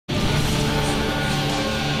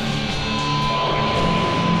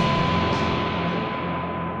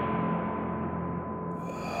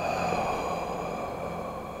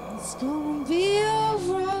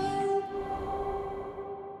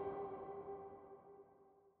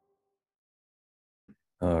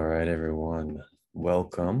right, everyone.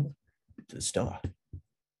 Welcome to the Stoa.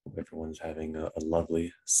 Hope everyone's having a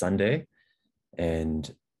lovely Sunday.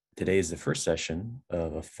 And today is the first session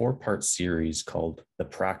of a four-part series called The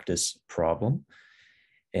Practice Problem.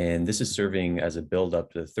 And this is serving as a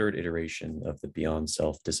build-up to the third iteration of the Beyond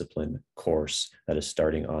Self-Discipline course that is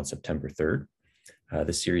starting on September 3rd.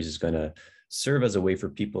 This series is going to serve as a way for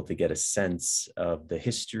people to get a sense of the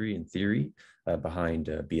history and theory behind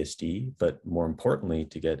BSD, but more importantly,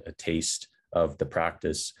 to get a taste of the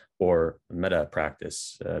practice or meta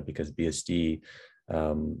practice, because BSD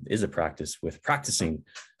is a practice with practicing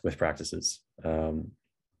with practices. And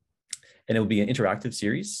it will be an interactive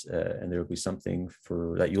series, and there will be something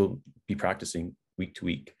for that you'll be practicing week to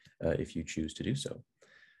week if you choose to do so.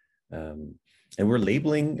 And we're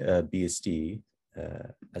labeling BSD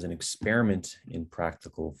as an experiment in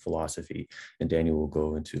practical philosophy. And Daniel will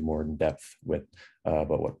go into more in depth with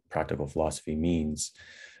about what practical philosophy means.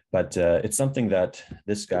 But it's something that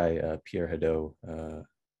this guy, Pierre Hadot,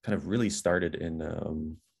 kind of really started in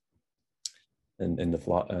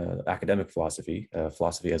the academic philosophy,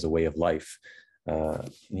 philosophy as a way of life.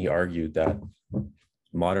 He argued that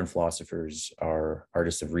modern philosophers are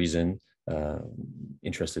artists of reason,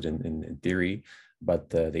 interested in theory,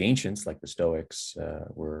 but the ancients, like the Stoics,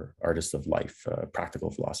 were artists of life,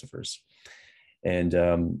 practical philosophers. And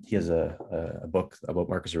he has a book about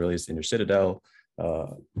Marcus Aurelius, Inner Citadel.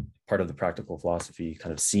 Part of the practical philosophy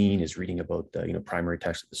kind of scene is reading about the primary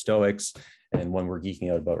text of the Stoics. And one we're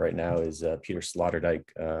geeking out about right now is Peter Sloterdijk,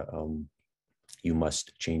 You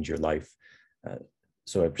Must Change Your Life.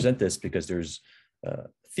 So I present this because there's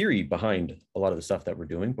theory behind a lot of the stuff that we're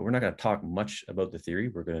doing, but we're not going to talk much about the theory.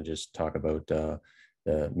 We're going to just talk about the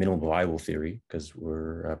minimum viable theory, because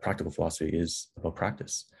practical philosophy is about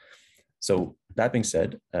practice. So that being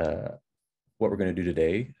said, what we're going to do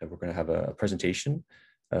today, we're going to have a presentation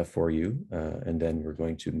for you, and then we're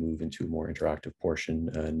going to move into a more interactive portion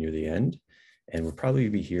near the end. And we'll probably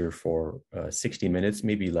be here for 60 minutes,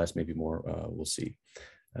 maybe less, maybe more, we'll see.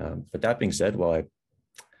 But that being said, while I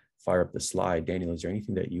fire up the slide, Daniel, is there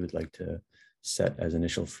anything that you would like to set as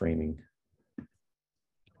initial framing?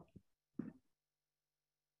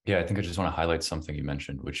 Yeah, I think I just want to highlight something you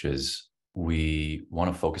mentioned, which is we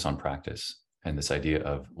want to focus on practice. And this idea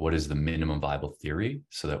of what is the minimum viable theory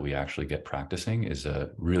so that we actually get practicing is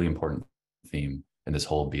a really important theme in this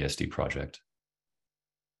whole BSD project.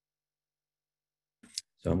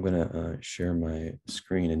 So I'm going to share my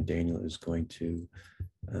screen, and Daniel is going to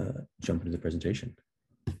jump into the presentation.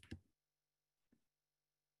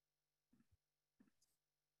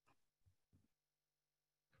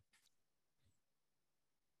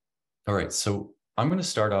 All right, so I'm going to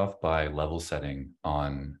start off by level setting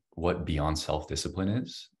on what Beyond Self-Discipline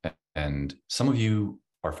is. And some of you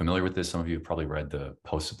are familiar with this. Some of you have probably read the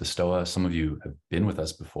posts of the Stoa. Some of you have been with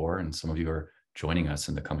us before, and some of you are joining us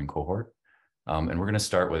in the coming cohort. And we're going to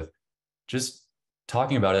start with just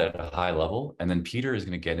talking about it at a high level. And then Peter is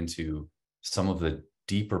going to get into some of the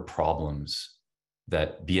deeper problems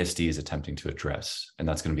that BSD is attempting to address. And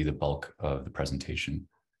that's going to be the bulk of the presentation.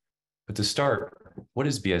 But to start, what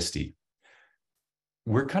is BSD?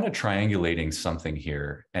 We're kind of triangulating something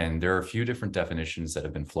here, and there are a few different definitions that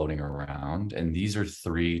have been floating around, and these are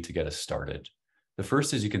three to get us started. The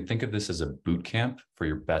first is you can think of this as a boot camp for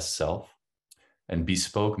your best self, and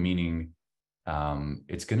bespoke meaning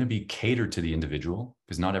it's going to be catered to the individual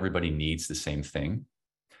because not everybody needs the same thing.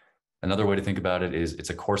 Another way to think about it is it's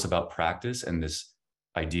a course about practice, and this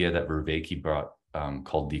idea that Vervaeke brought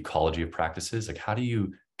called the ecology of practices. Like, how do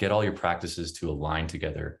you get all your practices to align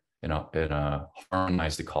together in a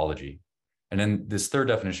harmonized ecology? And then this third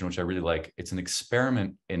definition, which I really like, it's an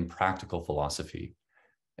experiment in practical philosophy.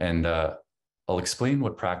 And I'll explain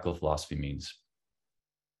what practical philosophy means.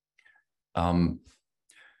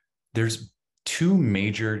 There's two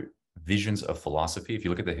major visions of philosophy. If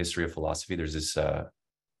you look at the history of philosophy, there's this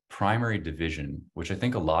primary division, which I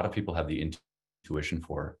think a lot of people have the intuition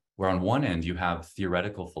for, where on one end you have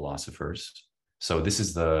theoretical philosophers. So this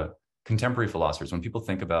is the contemporary philosophers. When people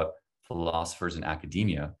think about philosophers in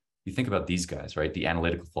academia, you think about these guys, right? The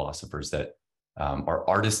analytical philosophers that are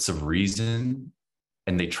artists of reason,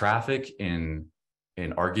 and they traffic in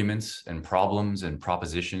arguments and problems and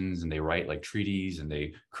propositions, and they write like treatises, and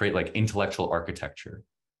they create like intellectual architecture.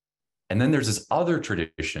 And then there's this other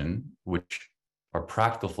tradition, which are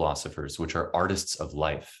practical philosophers, which are artists of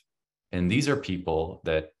life. And these are people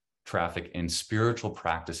that traffic in spiritual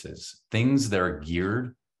practices, things that are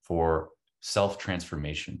geared for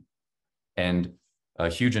self-transformation. And a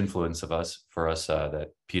huge influence for us that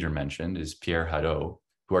Peter mentioned is Pierre Hadot,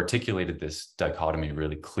 who articulated this dichotomy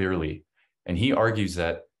really clearly. And he argues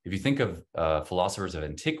that if you think of philosophers of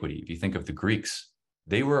antiquity, if you think of the Greeks,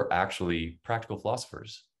 they were actually practical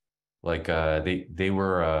philosophers. Like they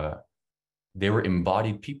were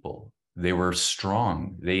embodied people. They were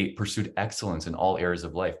strong. They pursued excellence in all areas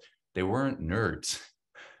of life. They weren't nerds.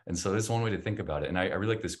 And so this is one way to think about it. And I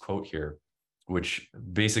really like this quote here, which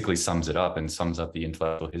basically sums it up and sums up the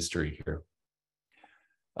intellectual history here.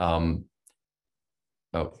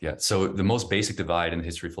 Oh, yeah. So the most basic divide in the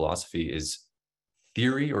history of philosophy is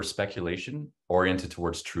theory or speculation oriented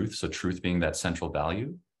towards truth. So truth being that central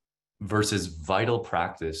value versus vital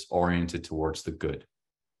practice oriented towards the good.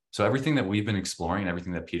 So everything that we've been exploring and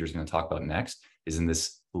everything that Peter's going to talk about next is in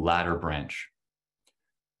this latter branch.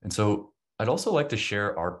 And so I'd also like to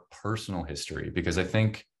share our personal history, because I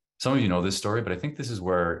think some of you know this story, but I think this is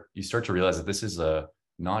where you start to realize that this is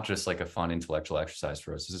not just like a fun intellectual exercise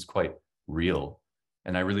for us. This is quite real.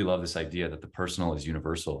 And I really love this idea that the personal is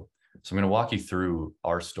universal. So I'm going to walk you through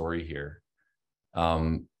our story here.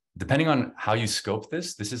 Depending on how you scope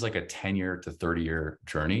this, this is like a 10-year to 30-year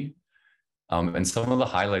journey. And some of the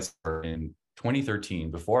highlights are in 2013,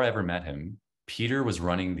 before I ever met him, Peter was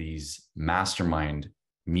running these mastermind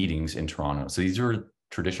meetings in Toronto. So these were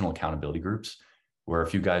traditional accountability groups where a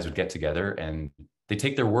few guys would get together and they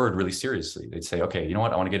take their word really seriously. They'd say, okay, you know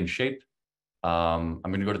what? I want to get in shape. I'm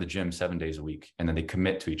going to go to the gym 7 days a week. And then they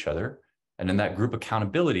commit to each other. And then that group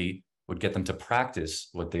accountability would get them to practice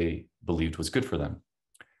what they believed was good for them.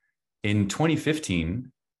 In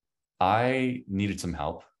 2015, I needed some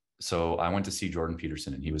help. So I went to see Jordan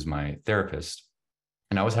Peterson, and he was my therapist.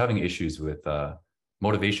 And I was having issues with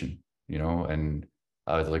motivation, and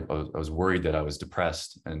I was worried that I was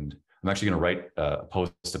depressed. And I'm actually going to write a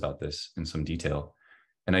post about this in some detail.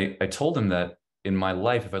 And I told him that in my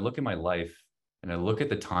life, if I look at my life and I look at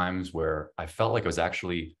the times where I felt like I was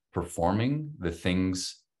actually performing the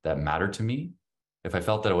things that matter to me, if I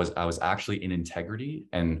felt that I was actually in integrity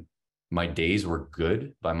and my days were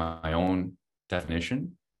good by my own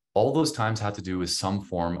definition, all those times had to do with some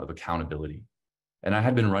form of accountability. And I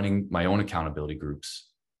had been running my own accountability groups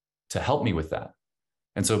to help me with that.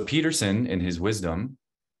 And so Peterson, in his wisdom,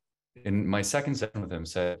 in my second session with him,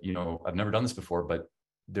 said, I've never done this before, but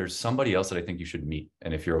there's somebody else that I think you should meet.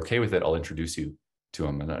 And if you're okay with it, I'll introduce you to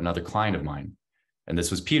him, another client of mine. And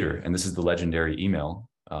this was Peter. And this is the legendary email,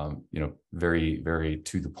 very, very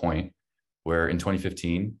to the point, where in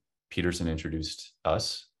 2015, Peterson introduced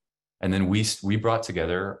us. And then we brought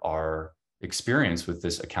together our experience with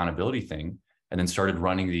this accountability thing and then started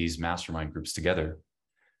running these mastermind groups together.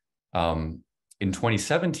 In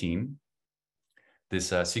 2017,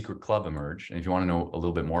 this secret club emerged. And if you want to know a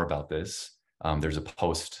little bit more about this, there's a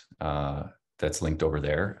post that's linked over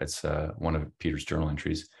there. It's one of Peter's journal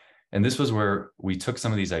entries. And this was where we took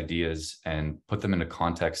some of these ideas and put them into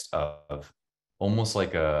context of almost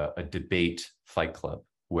like a debate fight club,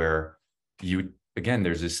 where again,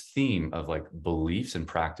 there's this theme of like beliefs and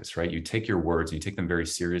practice, right? You take your words and you take them very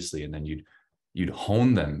seriously, and then you'd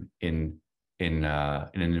hone them in an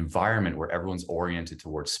environment where everyone's oriented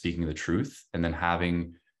towards speaking the truth and then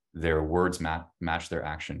having their words match their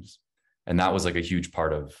actions. And that was like a huge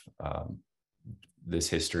part of this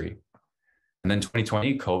history. And then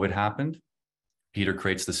 2020, COVID happened. Peter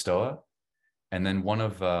creates the Stoa. And then one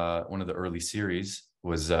of the early series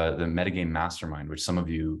was the Metagame Mastermind, which some of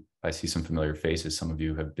you, I see some familiar faces, some of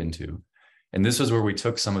you have been to. And this was where we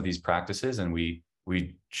took some of these practices and we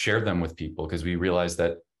shared them with people, because we realized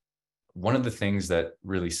that one of the things that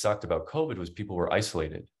really sucked about COVID was people were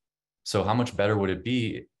isolated. So how much better would it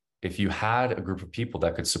be if you had a group of people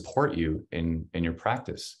that could support you in your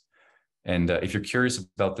practice? And if you're curious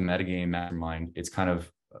about the Metagame Mastermind, it's kind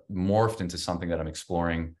of morphed into something that I'm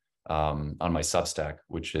exploring on my Substack,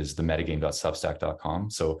 which is the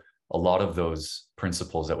metagame.substack.com. So a lot of those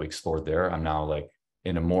principles that we explored there, I'm now like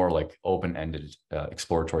in a more like open-ended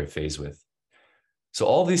exploratory phase with. So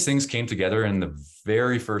all of these things came together in the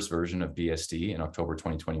very first version of BSD in October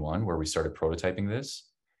 2021, where we started prototyping this.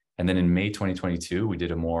 And then in May 2022, we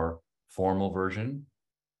did a more formal version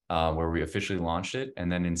where we officially launched it. And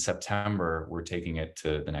then in September, we're taking it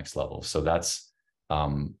to the next level. So that's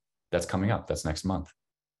coming up. That's next month.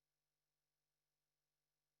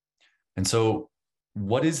 And so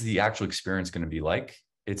what is the actual experience going to be like?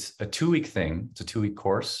 It's a 2-week thing. It's a 2-week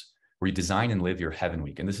course where you design and live your Heaven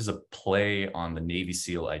Week. And this is a play on the Navy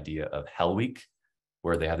SEAL idea of Hell Week,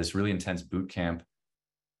 where they have this really intense boot camp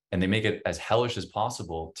and they make it as hellish as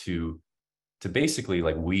possible to basically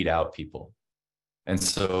like weed out people. And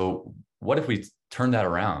so what if we turned that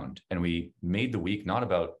around and we made the week not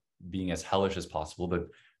about being as hellish as possible, but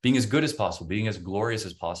being as good as possible, being as glorious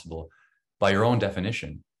as possible by your own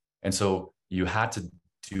definition. And so you had to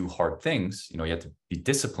do hard things. You have to be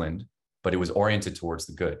disciplined, but it was oriented towards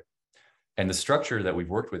the good. And the structure that we've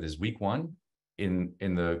worked with is week one,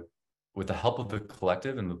 with the help of the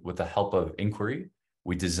collective and with the help of inquiry,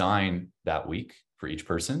 we design that week for each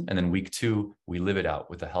person. And then week two, we live it out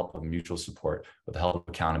with the help of mutual support, with the help of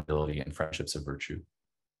accountability and friendships of virtue.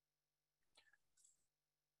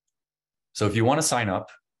 So if you want to sign up,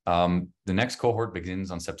 the next cohort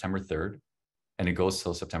begins on September 3rd and it goes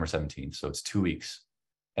till September 17th. So it's 2 weeks.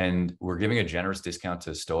 And we're giving a generous discount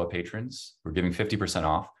to STOA patrons. We're giving 50%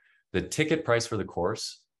 off. The ticket price for the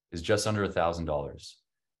course is just under $1,000.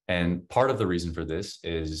 And part of the reason for this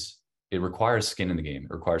is it requires skin in the game.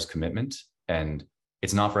 It requires commitment, and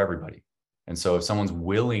it's not for everybody. And so if someone's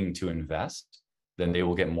willing to invest, then they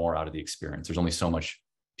will get more out of the experience. There's only so much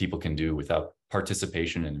people can do without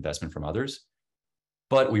participation and investment from others.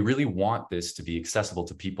 But we really want this to be accessible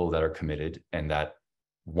to people that are committed and that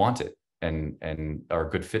want it and are a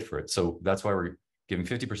good fit for it. So that's why we're giving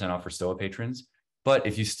 50% off for STOA patrons. But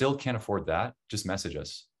if you still can't afford that, just message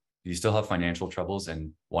us. If you still have financial troubles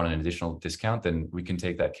and want an additional discount, then we can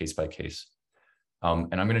take that case by case.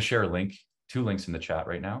 And I'm going to share two links in the chat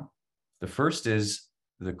right now. The first is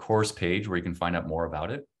the course page where you can find out more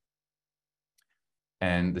about it.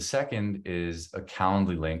 And the second is a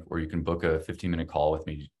Calendly link where you can book a 15-minute call with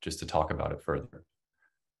me just to talk about it further.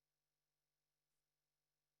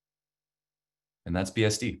 And that's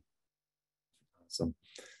BSD. Awesome.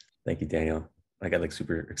 Thank you, Daniel. I got like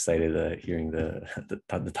super excited hearing the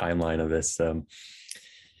timeline of this.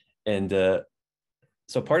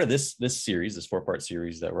 So part of this series, this 4-part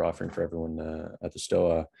series that we're offering for everyone at the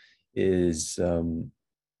STOA is,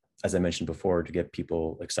 as I mentioned before, to get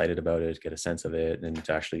people excited about it, get a sense of it, and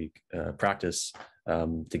to actually practice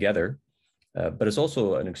together. But it's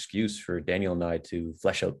also an excuse for Daniel and I to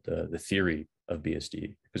flesh out the theory of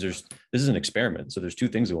BSD, because this is an experiment. So there's two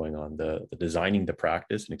things going on: the designing the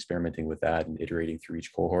practice and experimenting with that and iterating through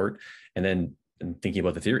each cohort, and then thinking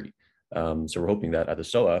about the theory. So we're hoping that at the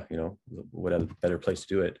STOA, what a better place to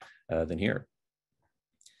do it than here.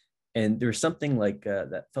 And there's something like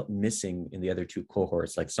that felt missing in the other two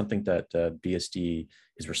cohorts, like something that BSD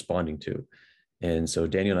is responding to. And so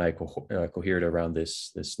Daniel and I cohered around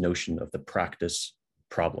this notion of the practice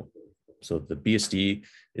problem. So the BSD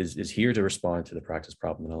is here to respond to the practice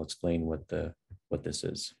problem, and I'll explain what this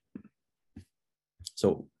is.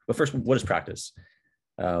 So, but first, what is practice?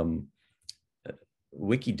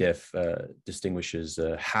 WikiDiff distinguishes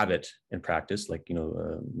habit and practice, like,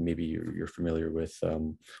 maybe you're familiar with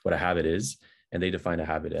what a habit is, and they define a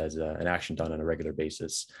habit as an action done on a regular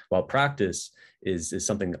basis, while practice is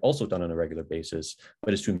something also done on a regular basis,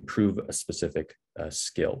 but is to improve a specific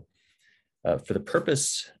skill. For the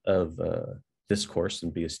purpose of this course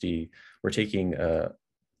in BSD, we're taking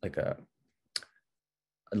like a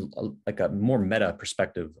more meta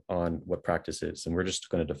perspective on what practice is. And we're just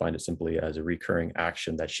going to define it simply as a recurring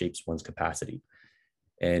action that shapes one's capacity.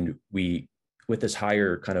 And with this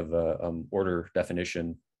higher kind of order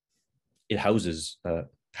definition, it houses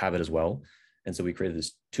habit as well. And so we created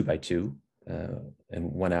this 2x2.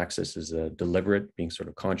 And one axis is deliberate, being sort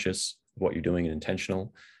of conscious of what you're doing and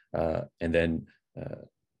intentional. And then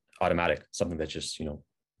automatic, something that's just,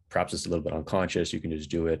 perhaps it's a little bit unconscious. You can just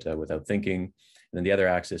do it without thinking. And then the other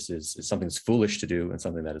axis is something that's foolish to do and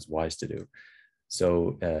something that is wise to do.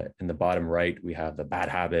 So in the bottom right, we have the bad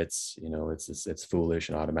habits, it's foolish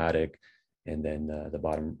and automatic. And then the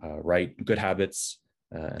bottom right, good habits.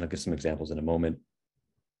 And I'll give some examples in a moment.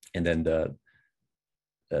 And then the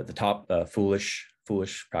top, foolish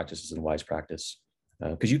practices and wise practice.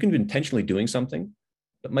 Because you can be intentionally doing something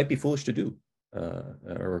that might be foolish to do,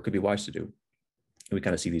 or it could be wise to do. And we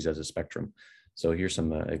kind of see these as a spectrum. So here's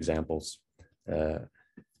some examples. For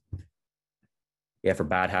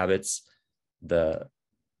bad habits,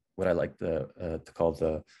 what I like to call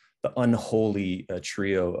the unholy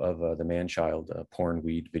trio of the man-child: porn,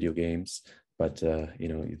 weed, video games. But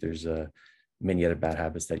there's many other bad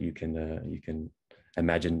habits that you can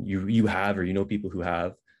imagine you have, or people who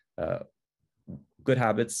have. Good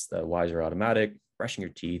habits, wise or automatic: brushing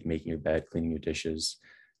your teeth, making your bed, cleaning your dishes.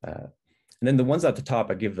 And then the ones at the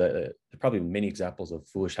top, I give probably many examples of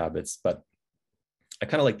foolish habits, but I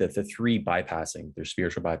kind of like the three bypassing. There's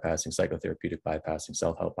spiritual bypassing, psychotherapeutic bypassing,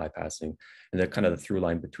 self-help bypassing. And the kind of the through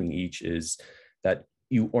line between each is that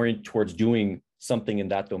you orient towards doing something in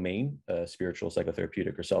that domain, spiritual,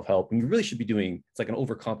 psychotherapeutic, or self-help. And you really should be doing, it's like an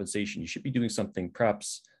overcompensation. You should be doing something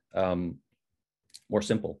perhaps more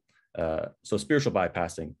simple. So spiritual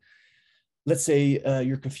bypassing. let's say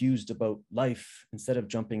you're confused about life. Instead of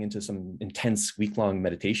jumping into some intense week-long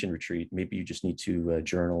meditation retreat, maybe you just need to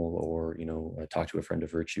journal, or talk to a friend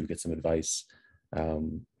of virtue, get some advice.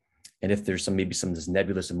 And if there's maybe this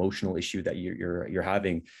nebulous emotional issue that you're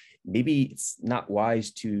having, maybe it's not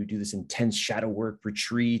wise to do this intense shadow work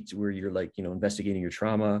retreat where you're like investigating your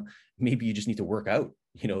trauma. Maybe you just need to work out,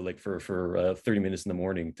 like for 30 minutes in the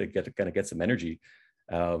morning to get some energy.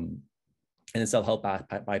 And then self-help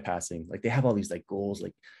bypassing, like they have all these like goals,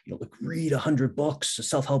 like like read 100 books,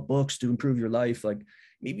 self-help books to improve your life. Like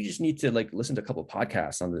maybe you just need to like listen to a couple of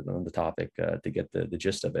podcasts on the topic to get the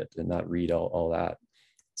gist of it, and not read all that.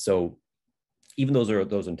 So even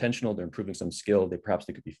those intentional, they're improving some skill, they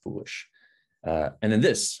could be foolish. And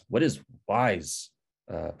then what is wise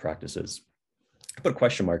practices? I put a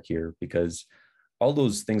question mark here, because all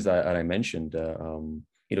those things that I mentioned,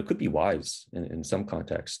 could be wise in some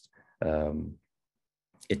context.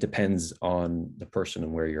 It depends on the person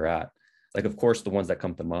and where you're at. Like, of course, the ones that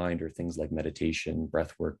come to mind are things like meditation,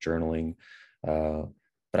 breath work, journaling.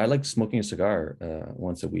 But I like smoking a cigar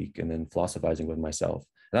once a week and then philosophizing with myself.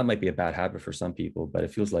 And that might be a bad habit for some people, but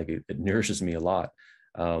it feels like it nourishes me a lot.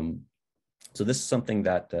 So this is something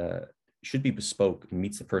that should be bespoke and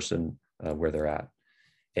meets the person where they're at.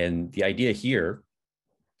 And the idea here,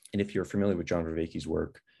 and if you're familiar with John Vervaeke's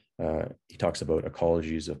work, he talks about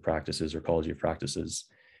ecologies of practices, or ecology of practices.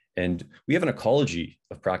 And we have an ecology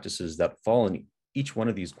of practices that fall in each one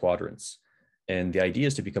of these quadrants. And the idea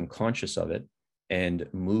is to become conscious of it and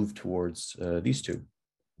move towards these two.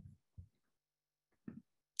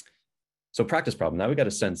 So practice problem. Now we got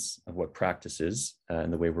a sense of what practice is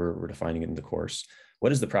and the way we're defining it in the course.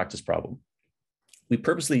 What is the practice problem? We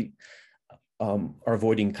purposely are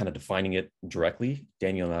avoiding kind of defining it directly.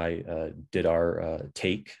 Daniel and I did our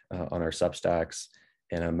take on our Substacks,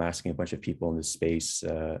 and I'm asking a bunch of people in this space,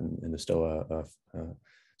 in the Stoa,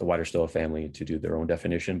 the wider Stoa family, to do their own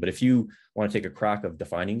definition. But if you want to take a crack of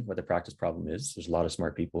defining what the practice problem is, there's a lot of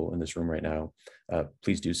smart people in this room right now.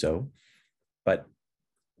 Please do so. But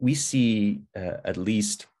we see at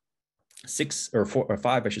least 6 or 4 or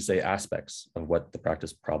 5, I should say, aspects of what the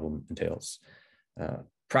practice problem entails.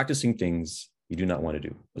 Practicing things you do not want to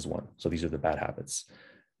do is one. So these are the bad habits.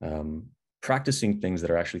 Practicing things that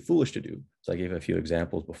are actually foolish to do. So I gave a few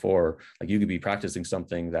examples before, like you could be practicing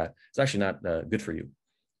something that is actually not good for you.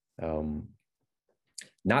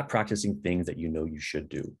 Not practicing things that you should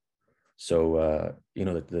do. So,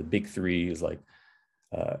 the big 3 is like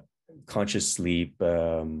conscious sleep,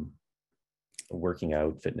 working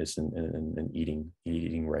out, fitness, and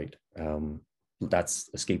eating right. That's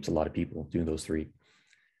escapes a lot of people doing those 3.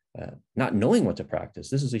 Not knowing what to practice.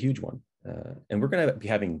 This is a huge one. And we're going to be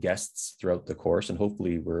having guests throughout the course. And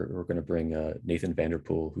hopefully we're going to bring Nathan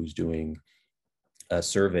Vanderpool, who's doing a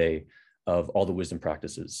survey of all the wisdom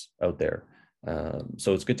practices out there.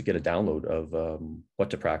 So it's good to get a download of what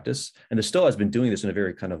to practice. And the Stoa has been doing this in a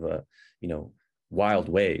very kind of a, wild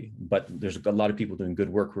way, but there's a lot of people doing good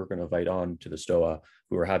work who are going to invite on to the Stoa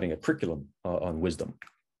who are having a curriculum on wisdom.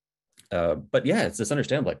 But yeah, it's just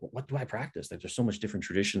understand, like, what do I practice? Like, there's so much different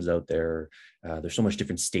traditions out there. There's so much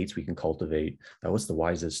different states we can cultivate. What's the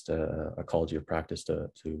wisest ecology of practice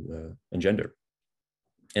to engender?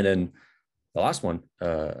 And then the last one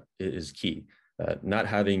is key. Not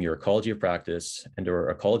having your ecology of practice and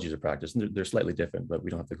or ecologies of practice, and they're slightly different, but we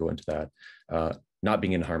don't have to go into that. Not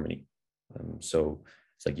being in harmony. So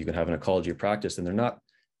it's like you can have an ecology of practice and they're not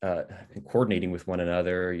coordinating with one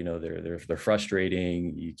another. They're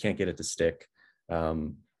frustrating. You can't get it to stick.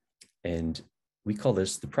 And we call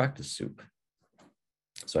this the practice soup.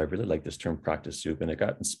 So I really like this term, practice soup, and it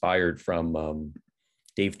got inspired from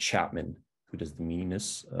Dave Chapman, who does the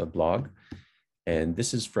Meaningless blog. And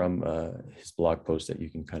this is from his blog post that you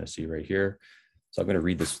can kind of see right here. So I'm going to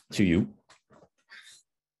read this to you.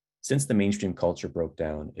 Since the mainstream culture broke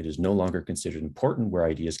down, it is no longer considered important where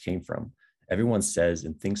ideas came from. Everyone says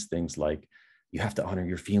and thinks things like, you have to honor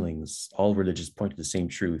your feelings. All religions point to the same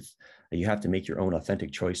truth. That you have to make your own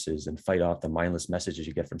authentic choices and fight off the mindless messages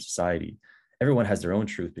you get from society. Everyone has their own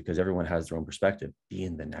truth because everyone has their own perspective. Be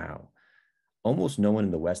in the now. Almost no one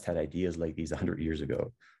in the West had ideas like these 100 years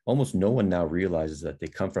ago. Almost no one now realizes that they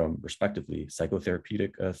come from, respectively,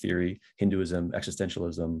 psychotherapeutic theory, Hinduism,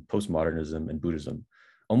 existentialism, postmodernism, and Buddhism.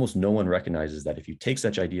 Almost no one recognizes that if you take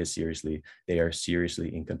such ideas seriously, they are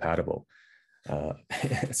seriously incompatible.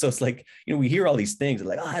 So it's like, we hear all these things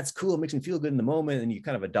like, oh, that's cool, it makes me feel good in the moment, and you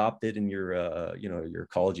kind of adopt it in your your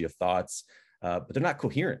ecology of thoughts, but they're not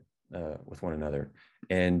coherent with one another.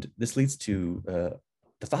 And this leads to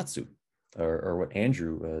the thought soup. or what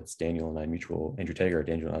Andrew, it's Daniel and I mutual, Andrew Tager,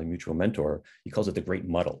 Daniel and I mutual mentor, he calls it the great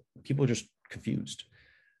muddle. People are just confused.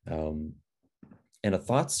 And a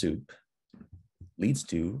thought soup leads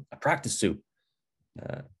to a practice soup.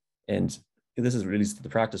 And this is really the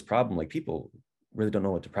practice problem. Like people really don't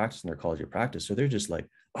know what to practice in their college of practice. So they're just like,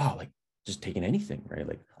 oh, like just taking anything, right?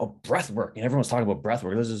 Like, oh, breath work. And everyone's talking about breath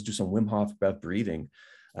work. Let's just do some Wim Hof breath breathing.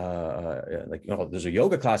 Like, you know, there's a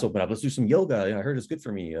yoga class open up. Let's do some yoga. You know, I heard it's good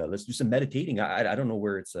for me. Let's do some meditating. I don't know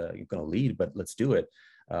where it's going to lead, but let's do it.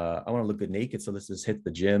 I want to look good naked. So let's just hit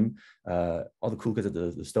the gym. All the cool kids at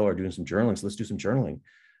the store are doing some journaling. So let's do some journaling.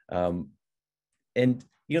 And,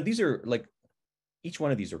 you know, these are like, each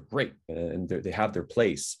one of these are great and they have their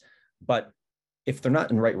place. But if they're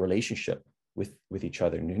not in right relationship with each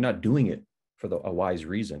other and you're not doing it for a wise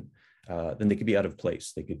reason, then they could be out of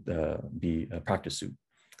place. They could be a practice soup.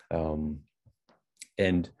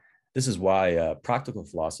 And this is why practical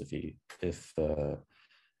philosophy, if you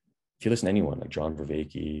listen to anyone like John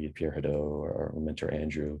Vervaeke, Pierre Hadot, or mentor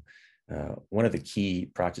Andrew, one of the key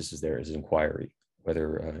practices there is inquiry,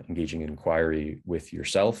 whether engaging in inquiry with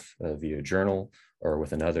yourself via a journal or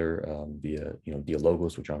with another via, you know,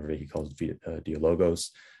 dialogos, which John Vervaeke calls via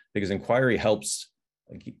dialogos, because inquiry helps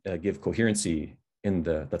give coherency in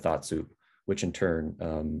the thought soup, which in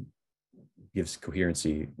turn gives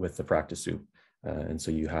coherency with the practice soup. And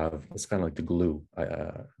so you have, it's kind of like the glue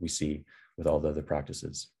we see with all the other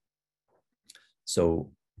practices.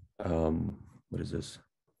 So what is this?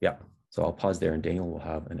 Yeah, so I'll pause there and Daniel will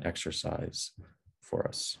have an exercise for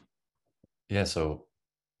us. Yeah, so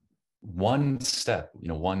one step, you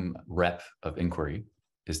know, one rep of inquiry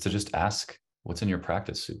is to just ask what's in your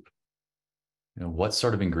practice soup. You know, what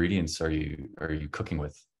sort of ingredients are you cooking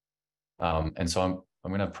with? And so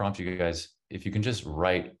I'm going to prompt you guys, if you can just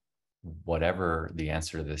write whatever the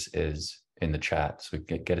answer to this is in the chat, so we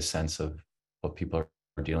can get a sense of what people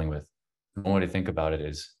are dealing with. One way to think about it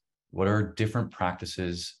is, what are different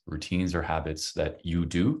practices, routines, or habits that you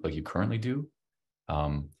do, like you currently do,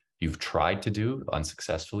 you've tried to do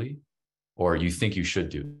unsuccessfully, or you think you should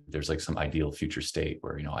do? There's like some ideal future state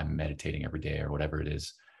where, you know, I'm meditating every day or whatever it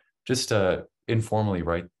is. Just informally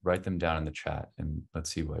write them down in the chat, and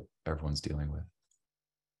let's see what everyone's dealing with.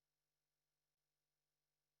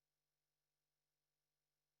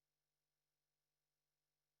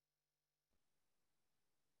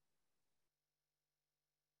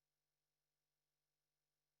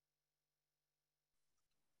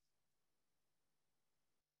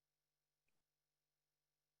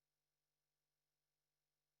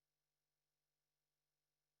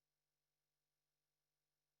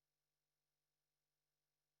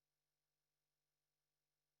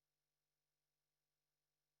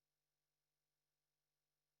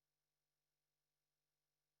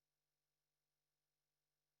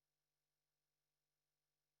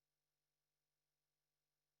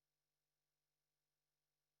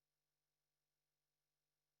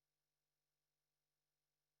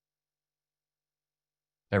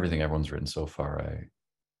 Everything everyone's written so far,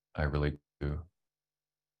 I really do.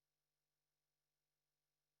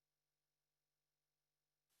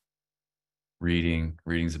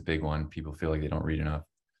 Reading's a big one. People feel like they don't read enough.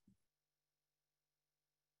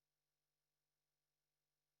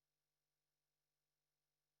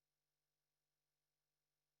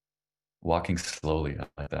 Walking slowly,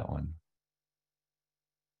 I like that one.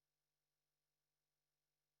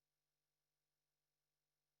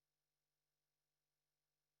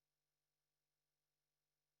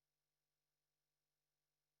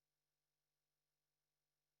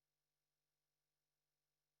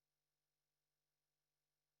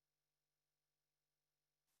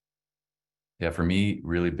 Yeah, for me,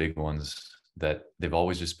 really big ones that they've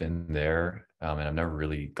always just been there, and I've never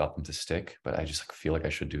really got them to stick, but I just feel like I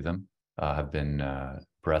should do them, have been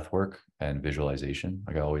breath work and visualization.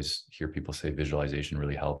 Like I always hear people say visualization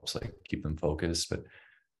really helps, like keep them focused, but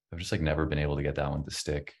I've just like never been able to get that one to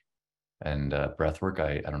stick. And breath work,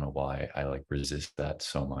 I don't know why I like resist that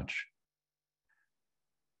so much.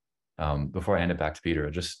 Before I hand it back to Peter,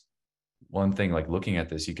 just one thing, like looking at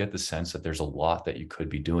this, you get the sense that there's a lot that you could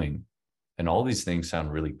be doing. And all these things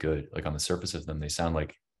sound really good. Like on the surface of them, they sound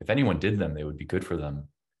like if anyone did them, they would be good for them.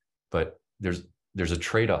 But there's a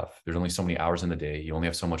trade-off. There's only so many hours in the day. You only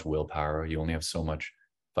have so much willpower. You only have so much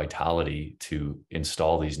vitality to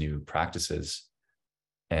install these new practices.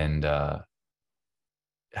 And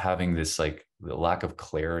having this like the lack of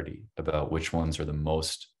clarity about which ones are the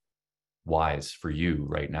most wise for you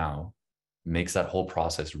right now makes that whole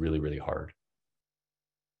process really, really hard.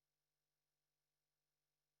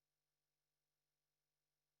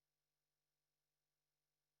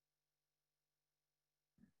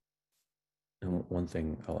 And one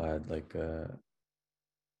thing I'll add, like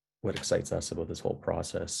what excites us about this whole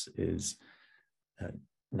process is uh,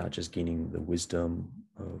 not just gaining the wisdom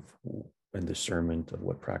of and discernment of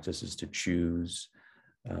what practices to choose,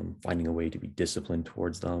 finding a way to be disciplined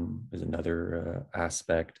towards them is another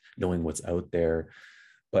aspect, knowing what's out there.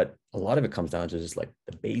 But a lot of it comes down to just like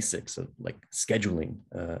the basics of like scheduling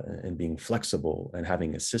and being flexible and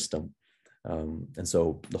having a system. And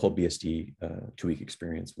so the whole BSD 2-week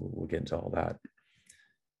experience, we'll get into all that.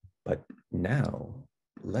 But now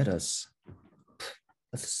let's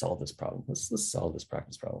solve this problem. Let's solve this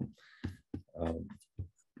practice problem.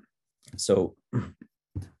 So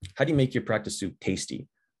how do you make your practice soup tasty?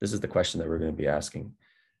 This is the question that we're going to be asking.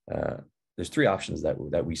 There's 3 options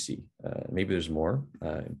that we see. Maybe there's more.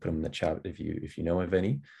 Put them in the chat if you know of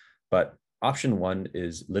any. But option 1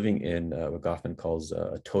 is living in what Goffman calls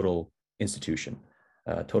a total institution.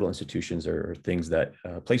 Total institutions are things that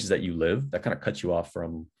places that you live that kind of cut you off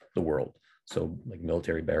from the world. So like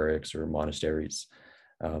military barracks or monasteries.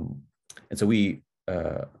 And so we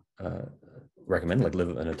recommend like live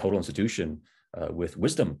in a total institution with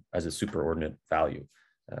wisdom as a superordinate value.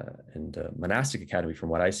 And monastic academy, from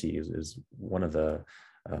what I see, is one of the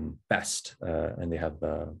best. And they have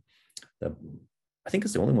I think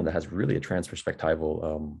it's the only one that has really a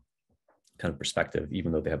transperspectival kind of perspective,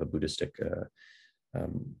 even though they have a Buddhistic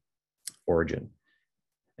origin.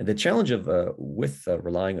 And the challenge of with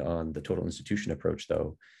relying on the total institution approach,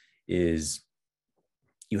 though, is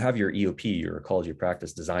you have your EOP, your ecology of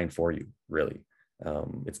practice, designed for you. Really,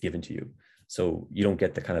 it's given to you, so you don't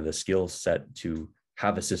get the kind of the skill set to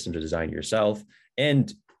have a system to design yourself,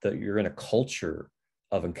 and you're in a culture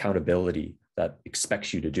of accountability that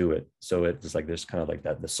expects you to do it. So it's like there's kind of like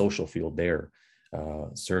that the social field there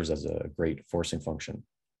serves as a great forcing function.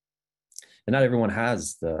 And not everyone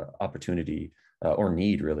has the opportunity or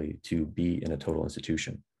need really to be in a total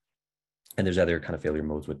institution. And there's other kind of failure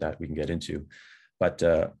modes with that we can get into. But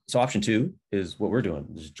so option 2 is what we're doing,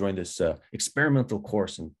 is join this experimental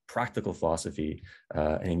course in practical philosophy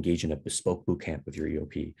and engage in a bespoke boot camp with your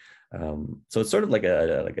EOP. So it's sort of like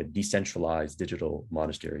a decentralized digital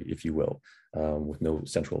monastery, if you will, with no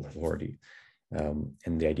central authority.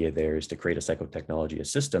 And the idea there is to create a psychotechnology, a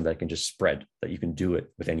system that can just spread, that you can do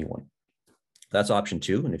it with anyone. That's option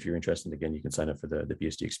 2. And if you're interested, again, you can sign up for the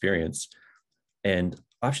BSD experience. And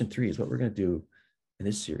option 3 is what we're going to do in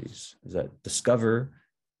this series, is that discover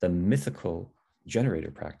the mythical generator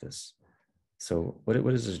practice. So what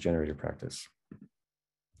is this generator practice?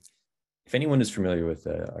 If anyone is familiar with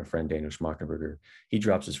our friend Daniel Schmachenberger, he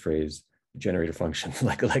drops his phrase generator function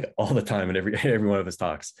like all the time in every one of his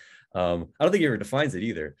talks. I don't think he ever defines it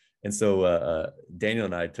either. And so Daniel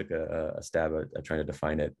and I took a stab at trying to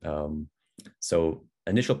define it. So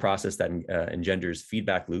initial process that engenders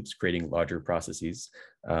feedback loops, creating larger processes,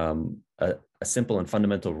 a simple and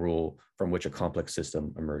fundamental rule from which a complex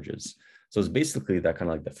system emerges. So it's basically that kind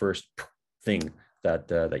of like the first thing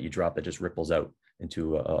that you drop that just ripples out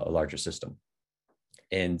into a larger system.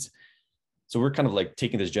 And so we're kind of like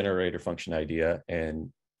taking this generator function idea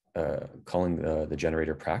and calling the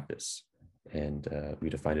generator practice. And we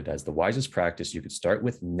defined it as the wisest practice you could start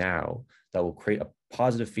with now that will create a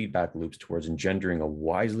positive feedback loops towards engendering a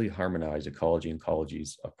wisely harmonized ecology and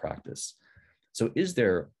ecologies of practice. So is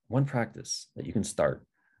there one practice that you can start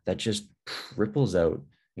that just ripples out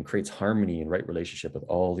and creates harmony and right relationship with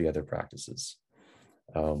all the other practices?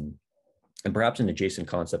 And perhaps an adjacent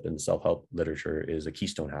concept in the self-help literature is a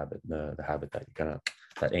keystone habit, the habit that kind of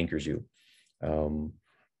that anchors you. So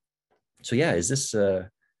yeah, is this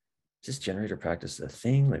generator practice a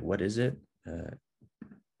thing? Like, what is it?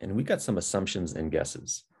 And we got some assumptions and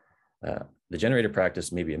guesses. The generator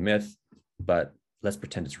practice may be a myth, but let's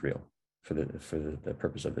pretend it's real for the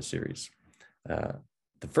purpose of this series.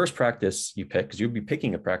 The first practice you pick, because you'll be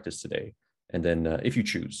picking a practice today, and then if you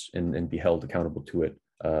choose and be held accountable to it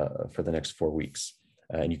for the next 4 weeks,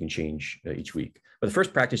 and you can change each week. But the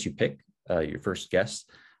first practice you pick, your first guess,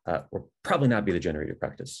 will probably not be the generator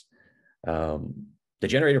practice. The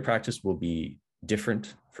generator practice will be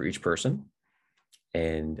different for each person,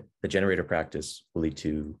 and the generator practice will lead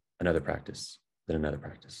to another practice, then another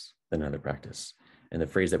practice, then another practice. And the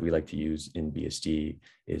phrase that we like to use in BSD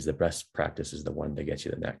is the best practice is the one that gets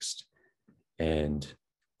you the next. And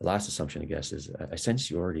the last assumption, I guess, is I sense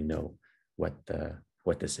you already know what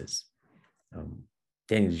this is.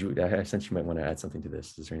 Danny, I sense you might want to add something to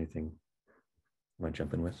this. Is there anything you want to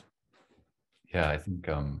jump in with? Yeah, I think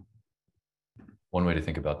one way to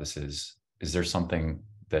think about this is there something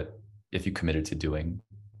that if you committed to doing,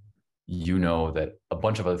 you know that a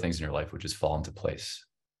bunch of other things in your life would just fall into place.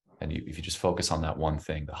 And if you just focus on that one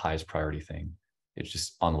thing, the highest priority thing, it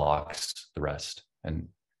just unlocks the rest. And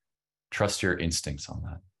trust your instincts on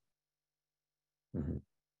that. Mm-hmm.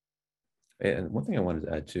 And one thing I wanted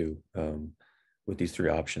to add too, with these three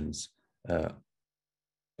options,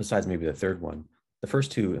 besides maybe the third one, the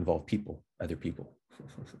first two involve people, other people.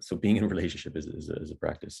 So being in a relationship is a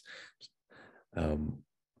practice.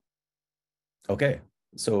 Okay,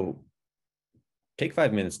 so take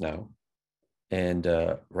 5 minutes now and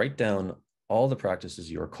write down all the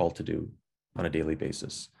practices you are called to do on a daily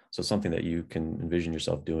basis. So something that you can envision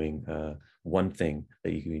yourself doing, one thing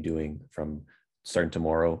that you can be doing from starting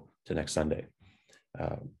tomorrow to next Sunday.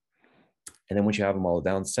 And then once you have them all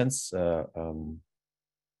down, sense, all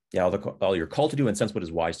you're called to do and sense what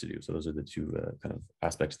is wise to do. So those are the two kind of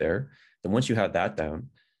aspects there. Then once you have that down,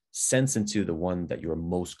 sense into the one that you're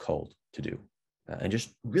most called to do. And just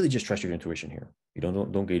really just trust your intuition here. You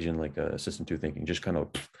don't engage in like system two thinking, just kind of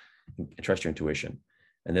trust your intuition.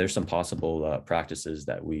 And there's some possible practices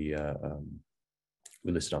that we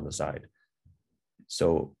listed on the side.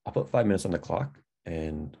 So I'll put 5 minutes on the clock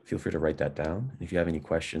and feel free to write that down. If you have any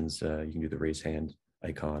questions, you can do the raise hand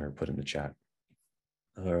icon or put in the chat.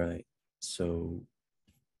 All right, so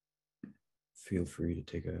feel free to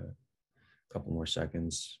take a couple more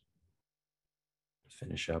seconds to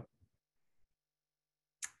finish up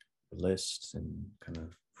the list and kind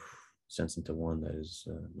of sense into one that is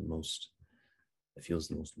that feels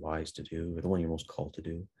the most wise to do, or the one you're most called to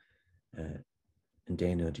do. And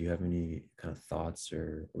Dana, do you have any kind of thoughts,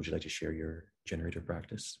 or would you like to share your generator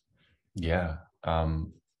practice? Yeah.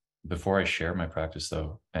 Before I share my practice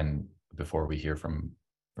though, and before we hear from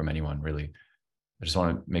anyone really, I just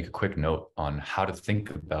want to make a quick note on how to think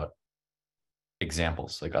about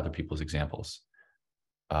examples, like other people's examples.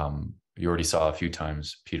 You already saw a few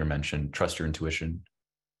times Peter mentioned trust your intuition.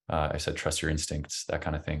 I said trust your instincts, that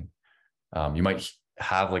kind of thing. You might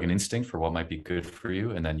have like an instinct for what might be good for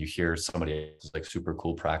you, and then you hear somebody else's like super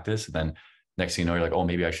cool practice, and then next thing you know, you're like, oh,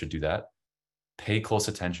 maybe I should do that. Pay close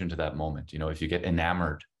attention to that moment. You know, if you get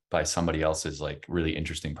enamored by somebody else's like really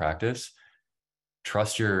interesting practice,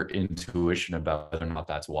 trust your intuition about whether or not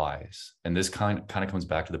that's wise. And this kind of comes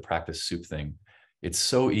back to the practice soup thing. It's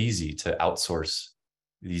so easy to outsource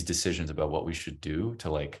these decisions about what we should do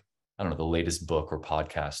to like, I don't know, the latest book or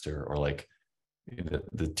podcast or like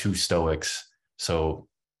the two Stoics. So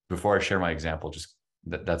before I share my example, just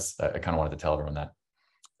that's I kind of wanted to tell everyone that.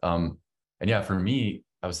 And yeah, for me,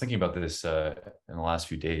 I was thinking about this in the last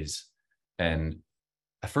few days, and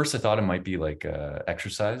at first I thought it might be like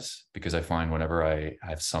exercise, because I find whenever I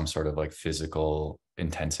have some sort of like physical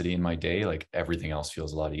intensity in my day, like everything else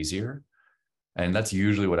feels a lot easier. And that's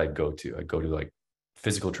usually what I'd go to. I'd go to like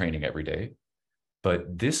physical training every day.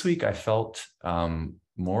 But this week I felt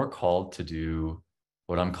more called to do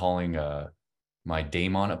what I'm calling my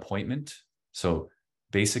daemon appointment. So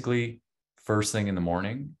basically, first thing in the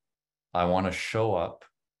morning, I want to show up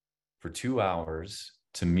for 2 hours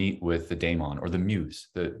to meet with the daemon or the muse,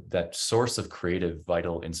 that source of creative,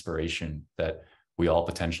 vital inspiration that we all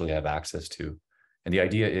potentially have access to. And the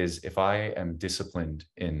idea is, if I am disciplined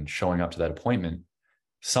in showing up to that appointment,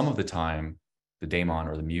 some of the time, the daemon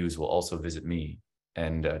or the muse will also visit me.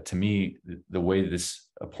 And to me, the way this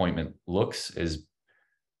appointment looks is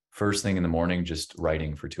first thing in the morning, just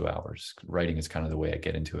writing for 2 hours. Writing is kind of the way I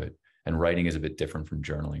get into it. And writing is a bit different from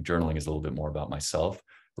journaling. Journaling is a little bit more about myself.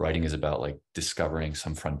 Writing is about like discovering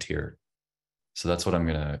some frontier. So that's what I'm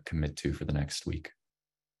going to commit to for the next week.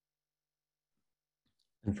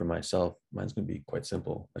 And for myself, mine's going to be quite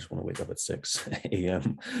simple. I just want to wake up at 6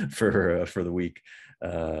 a.m. for the week.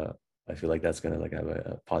 I feel like that's going to like have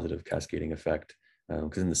a positive cascading effect.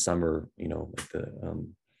 Because in the summer, you know, like the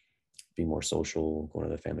being more social, going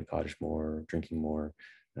to the family cottage more, drinking more,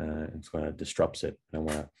 it's going to disrupts it. And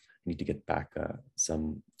I need to get back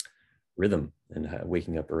some rhythm, and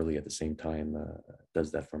waking up early at the same time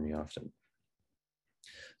does that for me often.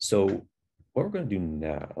 So what we're going to do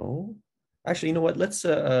now, actually, you know what? Let's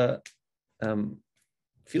feel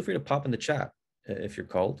free to pop in the chat if you're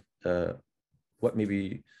called. What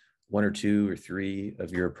maybe 1 or 2 or 3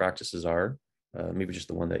 of your practices are. Maybe just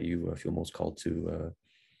the one that you feel most called to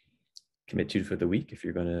commit to for the week, if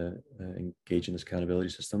you're going to engage in this accountability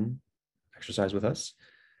system exercise with us.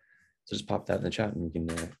 So just pop that in the chat and we can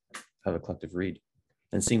have a collective read.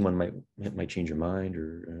 And seeing one might change your mind,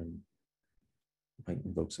 or might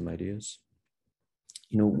invoke some ideas.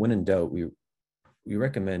 You know, when in doubt, we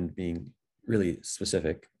recommend being really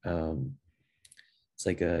specific. It's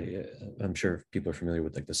like I'm sure people are familiar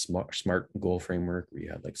with like the SMART goal framework, where you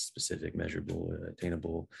have like specific, measurable,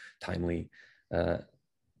 attainable, timely.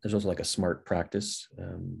 There's also like a SMART practice,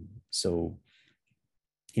 So,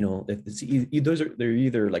 they're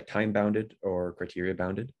either like time bounded or criteria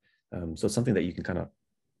bounded. So it's something that you can kind of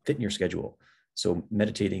fit in your schedule. So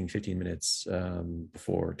meditating 15 minutes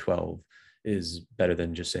before 12 is better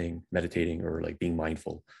than just saying meditating or like being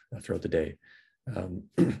mindful throughout the day. Um,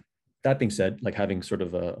 that being said, like having sort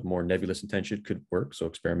of a more nebulous intention could work. So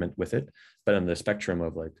experiment with it. But on the spectrum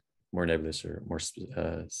of like more nebulous or more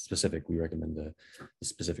specific, we recommend the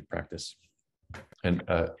specific practice. And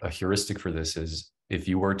a heuristic for this is if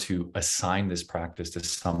you were to assign this practice to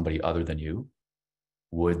somebody other than you,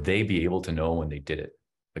 would they be able to know when they did it?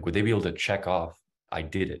 Like, would they be able to check off, I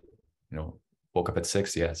did it? Woke up at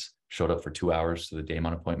 6, yes. Showed up for 2 hours to the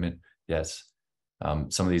Daemon appointment, yes.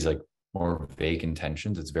 Some of these like more vague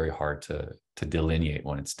intentions, it's very hard to delineate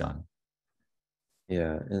when it's done.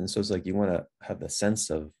 Yeah, and so it's like you want to have the sense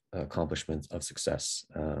of accomplishment of success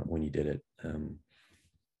when you did it.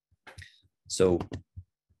 So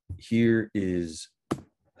here is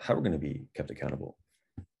how we're going to be kept accountable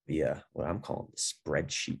via what I'm calling the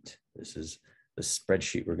spreadsheet. This is the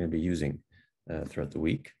spreadsheet we're going to be using throughout the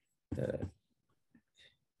week. Can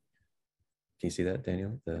you see that,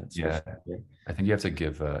 Daniel? Yeah, I think you have to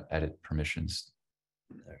give edit permissions.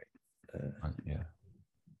 All right. Yeah.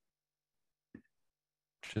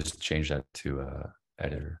 Just change that to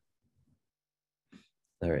editor.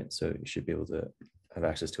 All right, so you should be able to have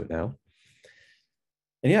access to it now.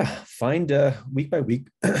 And yeah, find week by week,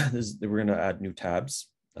 we're going to add new tabs.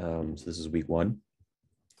 So this is week 1.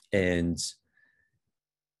 And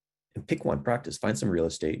pick one practice. Find some real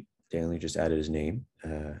estate. Daniel just added his name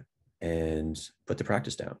and put the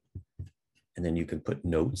practice down. And then you can put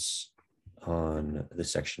notes on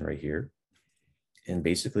this section right here. And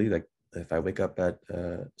basically, like if I wake up at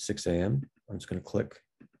 6 a.m., I'm just going to click,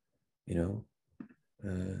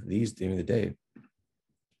 these during the day.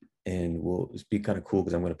 And it's be kind of cool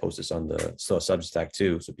because I'm going to post this on the STOA Substack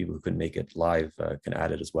too. So people who couldn't make it live can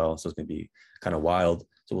add it as well. So it's going to be kind of wild.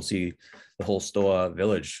 So we'll see the whole STOA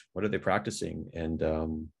village. What are they practicing? And are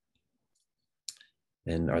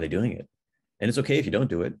they doing it? And it's okay if you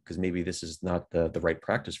don't do it because maybe this is not the right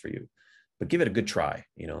practice for you, but give it a good try,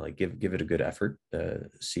 like give it a good effort,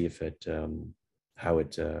 see if it, how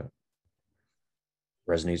it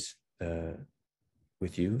resonates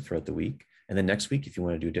with you throughout the week. And then next week, if you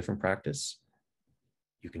want to do a different practice,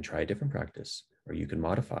 you can try a different practice or you can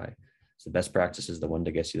modify. So the best practice is the one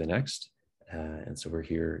that gets you the next. And so we're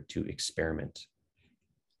here to experiment.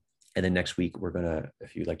 And then next week, we're going to,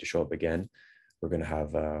 if you'd like to show up again, we're going to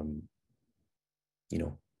have,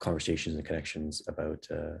 conversations and connections about,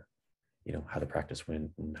 how the practice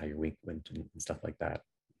went and how your week went and stuff like that.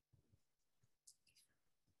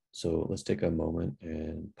 So let's take a moment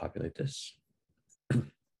and populate this.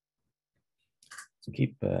 So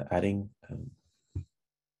keep adding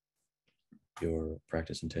your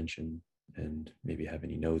practice intention and maybe have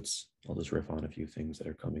any notes. I'll just riff on a few things that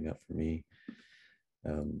are coming up for me.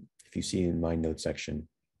 If you see in my notes section,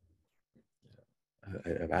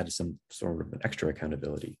 I've added some sort of an extra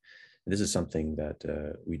accountability. And this is something that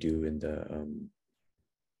we do in the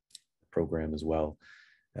program as well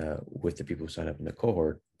with the people who sign up in the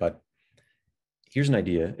cohort. But here's an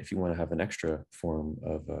idea. If you want to have an extra form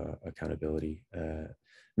of accountability,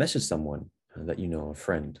 message someone that a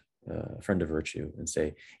friend of virtue, and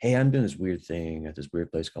say, hey, I'm doing this weird thing at this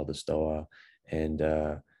weird place called the STOA, and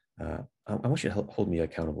I want you to hold me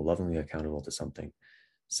accountable, lovingly accountable to something.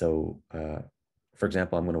 So, for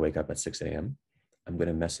example, I'm going to wake up at 6 a.m. I'm going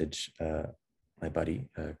to message my buddy,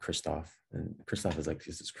 Christoph. And Christoph is like,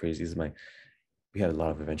 this is crazy. We had a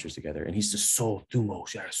lot of adventures together, and he's just so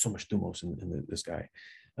thumos. Yeah, so much thumos in this guy.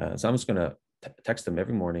 So I'm just going to text him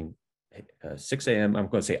every morning, 6 a.m. I'm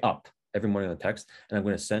going to say up every morning on the text, and I'm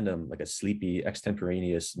going to send him like a sleepy,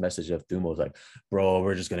 extemporaneous message of thumos, like, bro,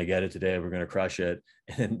 we're just going to get it today. We're going to crush it.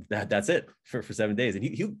 And that's it for 7 days. And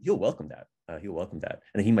he'll welcome that. He'll welcome that.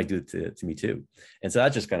 And he might do it to me too. And so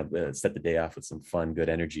that just kind of set the day off with some fun, good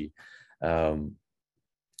energy. So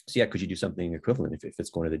yeah, could you do something equivalent if it's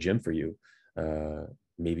going to the gym for you?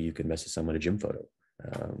 Maybe you could message someone a gym photo,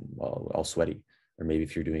 all sweaty. Or maybe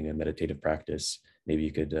if you're doing a meditative practice, maybe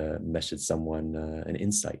you could message someone an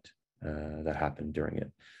insight that happened during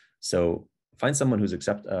it. So find someone who's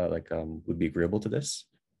would be agreeable to this,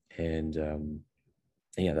 and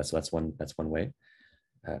yeah, that's one way.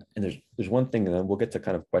 And there's one thing, and then we'll get to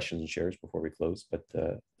kind of questions and shares before we close. But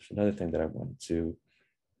there's another thing that I wanted to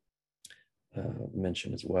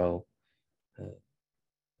mention as well.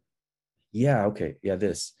 Yeah, okay, yeah,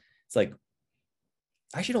 this. It's like,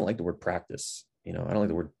 I actually don't like the word practice. I don't like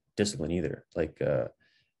the word discipline either. Like,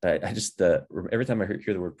 I just every time I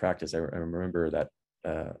hear the word practice, I remember that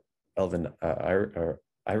Elvin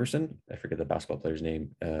Iverson, I forget the basketball player's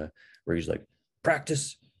name, where he's like,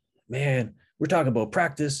 practice, man, we're talking about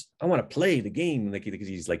practice. I want to play the game, like because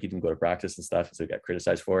he's like he didn't go to practice and stuff, so he got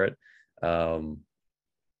criticized for it.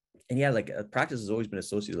 And yeah, like practice has always been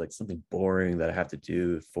associated with like something boring that I have to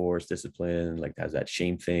do, force discipline, like has that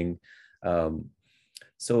shame thing.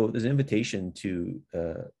 So there's an invitation to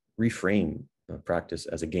reframe practice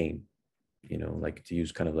as a game, like to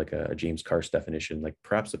use kind of like a James Carse definition, like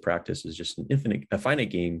perhaps the practice is just a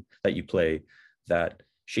finite game that you play that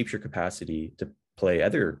shapes your capacity to play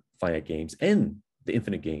other finite games and the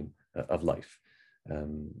infinite game of life.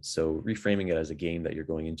 So reframing it as a game that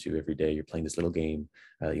you're going into every day, you're playing this little game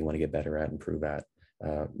that you want to get better at, improve at,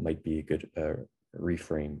 might be a good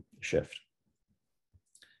reframe shift.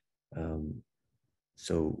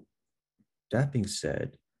 So that being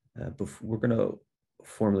said, we're going to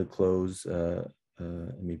formally close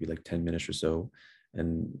maybe like 10 minutes or so.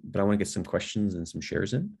 But I want to get some questions and some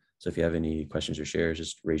shares in. So if you have any questions or shares,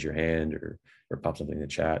 just raise your hand or pop something in the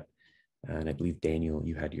chat. And I believe, Daniel,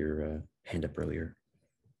 you had your hand up earlier.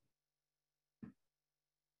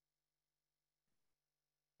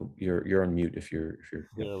 You're on mute if you're.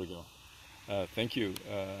 There we go. Thank you,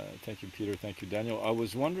 Peter. Thank you, Daniel. I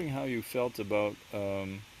was wondering how you felt about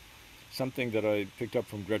something that I picked up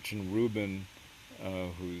from Gretchen Rubin,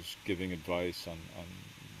 who's giving advice on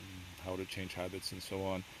how to change habits and so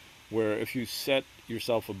on, where if you set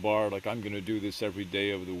yourself a bar, like I'm going to do this every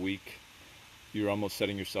day of the week, you're almost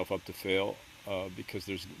setting yourself up to fail because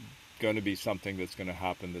there's going to be something that's going to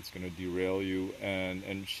happen that's going to derail you.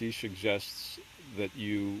 And she suggests that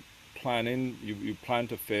you plan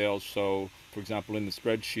to fail. So, for example, in the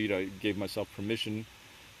spreadsheet, I gave myself permission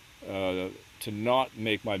to not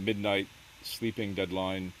make my midnight sleeping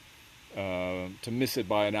deadline, to miss it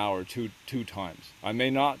by an hour two times. I may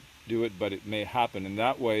not do it, but it may happen. And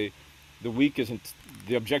that way,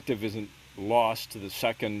 the objective isn't lost to the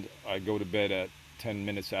second I go to bed at 10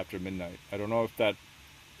 minutes after midnight. I don't know if that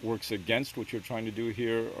works against what you're trying to do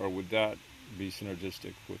here, or would that be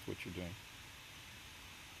synergistic with what you're doing?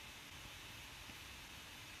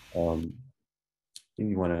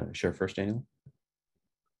 You want to share first, Daniel?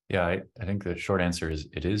 Yeah, I think the short answer is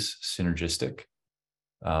it is synergistic.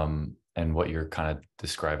 And what you're kind of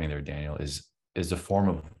describing there, Daniel, is a form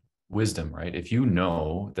of wisdom, right? If you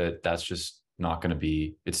know that that's just not going to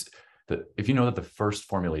be, if you know that the first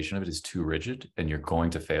formulation of it is too rigid and you're going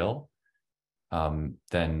to fail,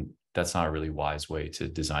 then that's not a really wise way to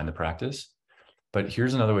design the practice. But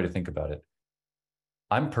here's another way to think about it.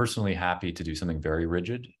 I'm personally happy to do something very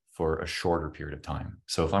rigid for a shorter period of time.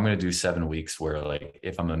 So if I'm going to do 7 weeks where like,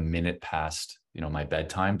 if I'm a minute past, my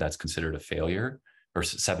bedtime, that's considered a failure, or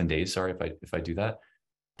 7 days, sorry, if I do that,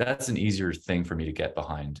 that's an easier thing for me to get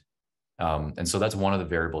behind. And so that's one of the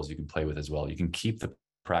variables you can play with as well. You can keep the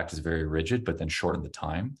practice very rigid, but then shorten the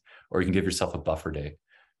time, or you can give yourself a buffer day.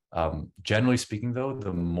 Generally speaking, though,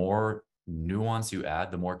 the more nuance you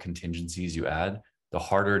add, the more contingencies you add, the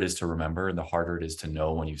harder it is to remember and the harder it is to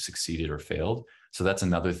know when you've succeeded or failed. So that's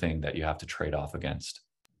another thing that you have to trade off against.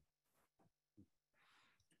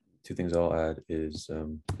 Two things I'll add is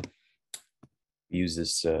use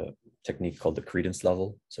this technique called the credence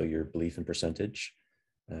level. So your belief in percentage.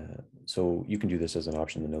 So you can do this as an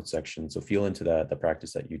option in the notes section. So feel into the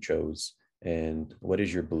practice that you chose, and what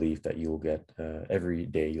is your belief that you'll get every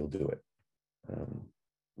day you'll do it,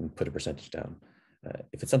 and put a percentage down.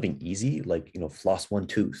 If it's something easy, like, floss one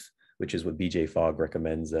tooth, which is what BJ Fogg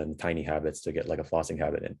recommends, and tiny habits to get like a flossing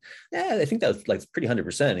habit in. Yeah, I think that's like pretty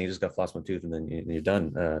 100%. You just got to floss one tooth and then you're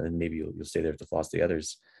done. And maybe you'll stay there to floss the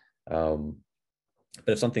others. But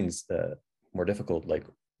if something's more difficult, like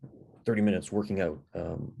 30 minutes working out,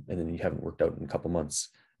 and then you haven't worked out in a couple months,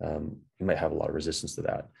 you might have a lot of resistance to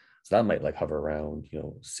that. So that might like hover around,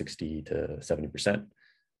 60 to 70%.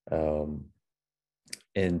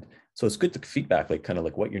 And so it's good to feedback, like kind of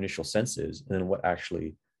like what your initial sense is, and then what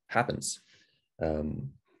actually happens.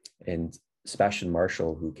 And Sebastian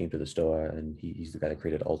Marshall, who came to the Stoa, and he's the guy that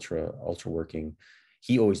created ultra working,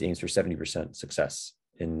 he always aims for 70% success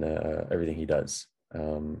in everything he does.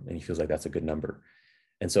 And he feels like that's a good number.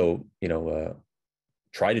 And so,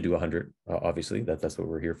 try to do 100, obviously, that's what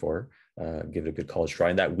we're here for. Give it a good college try.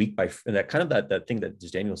 And that week and that kind of that thing that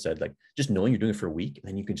just Daniel said, like just knowing you're doing it for a week, and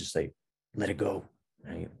then you can just say, let it go.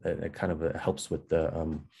 Right? That kind of helps with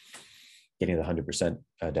the getting the 100%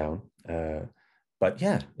 down. But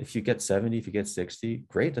yeah, if you get 70, if you get 60,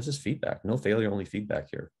 great. That's just feedback. No failure, only feedback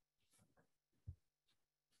here.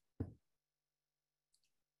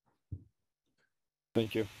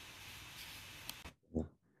 Thank you.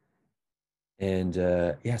 And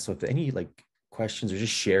yeah, so if any like questions or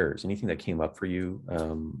just shares, anything that came up for you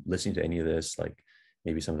listening to any of this, like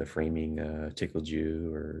maybe some of the framing tickled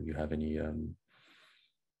you, or you have any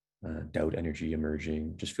doubt energy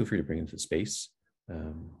emerging, just feel free to bring it into the space.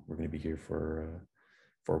 We're going to be here for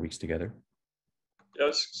 4 weeks together. I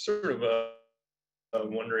was sort of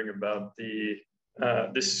wondering about the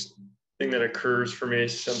this thing that occurs for me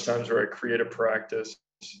sometimes where I create a practice,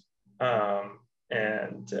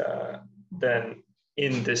 and then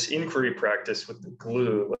in this inquiry practice with the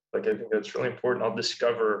glue, like I think that's really important, I'll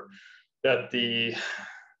discover that the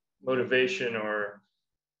motivation or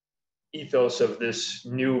ethos of this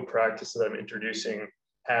new practice that I'm introducing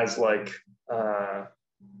has like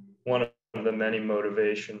one of the many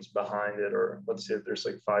motivations behind it, or let's say if there's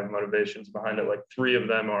like 5 motivations behind it, like 3 of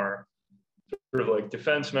them are sort of like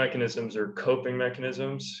defense mechanisms or coping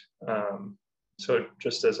mechanisms. So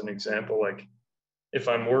just as an example, like if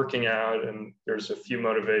I'm working out and there's a few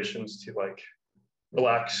motivations to like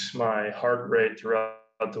relax my heart rate throughout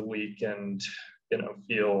the week and, you know,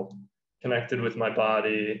 feel connected with my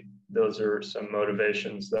body, those are some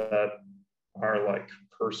motivations that are like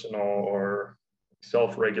personal or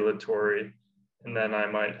self-regulatory. And then I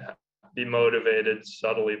might be motivated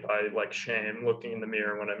subtly by like shame, looking in the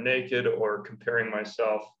mirror when I'm naked, or comparing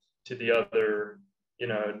myself to the other, you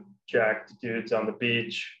know, jacked dudes on the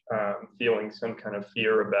beach, feeling some kind of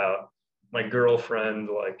fear about my girlfriend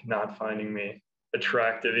like not finding me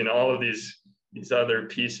attractive, you know, all of these other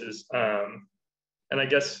pieces. And I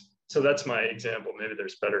guess, so that's my example. Maybe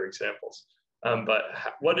there's better examples. But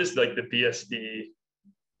what is like the BSD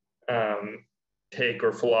take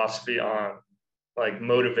or philosophy on like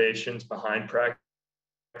motivations behind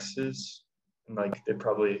practices? And like they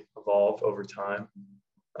probably evolve over time.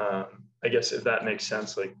 I guess if that makes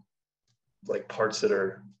sense, like parts that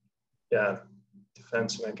are, yeah,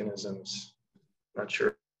 defense mechanisms. Not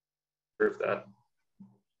sure if that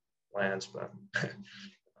lands, but.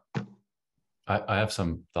 I have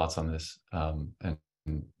some thoughts on this. And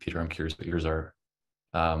Peter, I'm curious what yours are.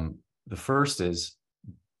 The first is,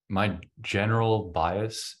 my general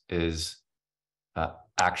bias is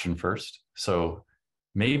action first. So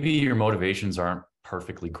maybe your motivations aren't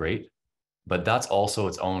perfectly great, but that's also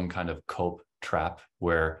its own kind of cope trap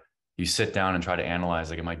where you sit down and try to analyze,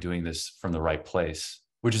 like, am I doing this from the right place?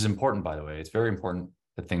 Which is important, by the way. It's very important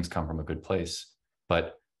that things come from a good place.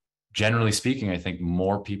 But generally speaking, I think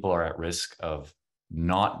more people are at risk of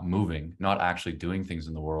not moving, not actually doing things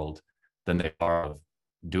in the world, than they are of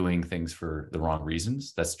doing things for the wrong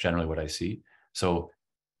reasons. That's generally what I see. So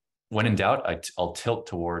when in doubt, I'll tilt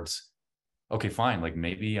towards, okay, fine, like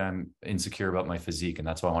maybe I'm insecure about my physique and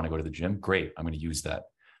that's why I want to go to the gym. Great, I'm going to use that.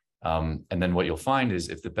 And then what you'll find is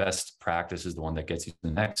if the best practice is the one that gets you to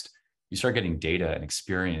the next, you start getting data and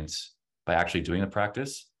experience by actually doing the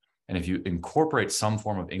practice. And if you incorporate some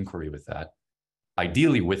form of inquiry with that,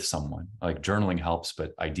 ideally with someone, like journaling helps,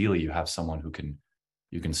 but ideally you have someone who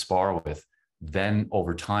you can spar with, then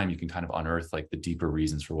over time you can kind of unearth like the deeper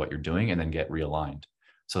reasons for what you're doing and then get realigned.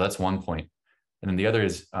 So that's one point. And then the other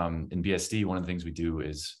is in BSD, one of the things we do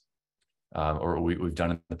is, or we've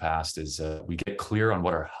done in the past is we get clear on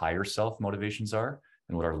what our higher self motivations are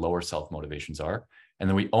and what our lower self motivations are, and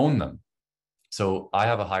then we own them. So I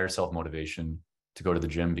have a higher self motivation to go to the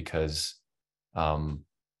gym because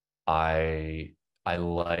I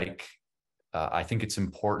think it's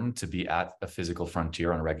important to be at a physical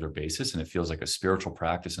frontier on a regular basis, and it feels like a spiritual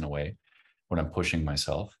practice in a way when I'm pushing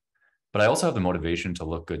myself. But I also have the motivation to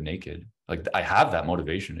look good naked. Like I have that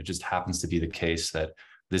motivation. It just happens to be the case that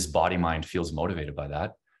this body mind feels motivated by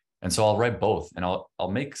that. And so I'll write both, and I'll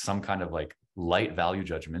make some kind of like light value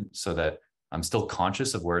judgment so that I'm still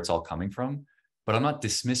conscious of where it's all coming from, but I'm not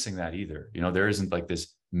dismissing that either. You know, there isn't like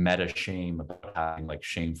this meta shame about having like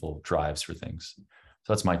shameful drives for things. So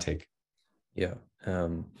that's my take. Yeah.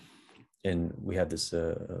 And we had this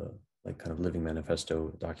like kind of living manifesto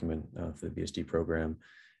document for the BSD program.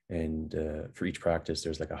 And for each practice,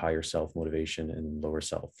 there's like a higher self motivation and lower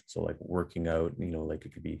self. So like working out, you know, like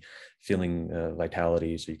it could be feeling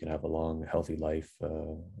vitality so you can have a long, healthy life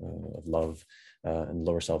of love. And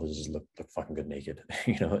lower self is just look fucking good naked.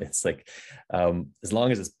 You know, it's like, as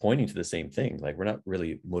long as it's pointing to the same thing, like we're not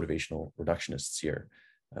really motivational reductionists here.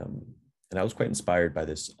 And I was quite inspired by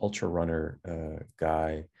this ultra runner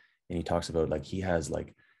guy. And he talks about like, he has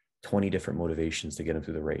like 20 different motivations to get him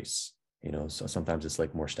through the race. You know, so sometimes it's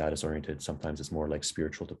like more status oriented. Sometimes it's more like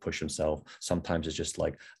spiritual to push himself. Sometimes it's just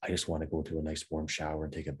like, I just want to go into a nice warm shower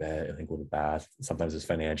and take a bed and go to the bath. Sometimes it's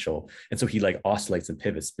financial. And so he like oscillates and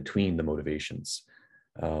pivots between the motivations.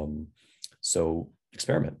 So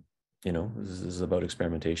experiment, this is about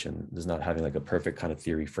experimentation. This is not having like a perfect kind of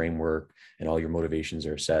theory framework and all your motivations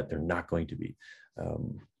are set. They're not going to be.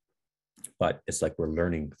 But it's like we're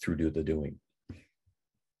learning through the doing.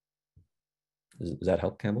 Does that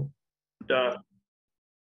help, Campbell?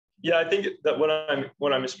 Yeah, I think that what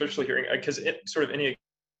I'm especially hearing, because sort of any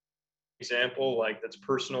example like that's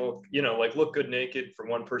personal, like look good naked for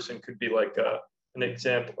one person could be like an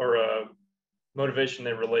example or a motivation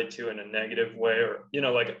they relate to in a negative way, or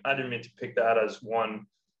like I didn't mean to pick that as one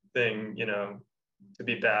thing, to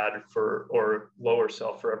be bad for or lower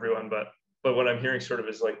self for everyone, but what I'm hearing sort of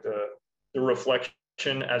is like the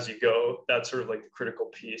reflection as you go. That's sort of like the critical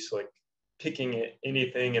piece, like picking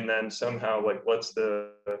anything and then somehow like what's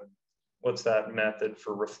that method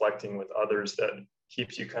for reflecting with others that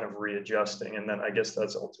keeps you kind of readjusting, and then I guess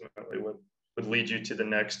that's ultimately what would lead you to the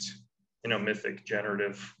next mythic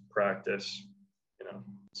generative practice,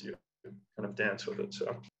 so you kind of dance with it.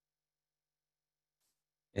 So,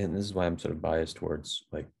 and this is why I'm sort of biased towards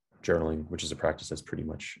like journaling, which is a practice that's pretty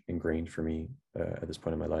much ingrained for me at this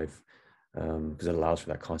point in my life, because it allows for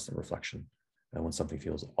that constant reflection. And when something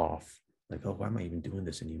feels off, like, oh, why am I even doing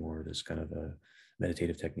this anymore? This kind of a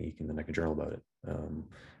meditative technique, and then I can journal about it. And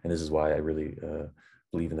this is why I really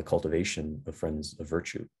believe in the cultivation of friends of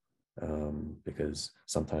virtue, because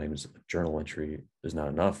sometimes journal entry is not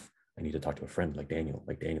enough. I need to talk to a friend like Daniel,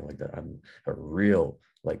 like that. I'm a real,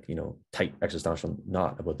 tight existential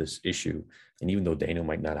knot about this issue. And even though Daniel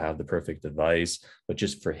might not have the perfect advice, but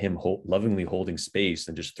just for him lovingly holding space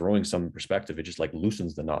and just throwing some perspective, it just like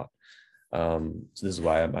loosens the knot. So this is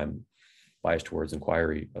why I'm biased towards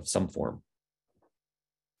inquiry of some form.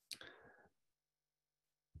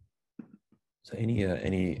 So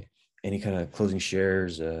any kind of closing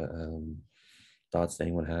shares, thoughts that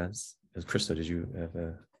anyone has? Krista, did you have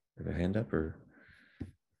a hand up or?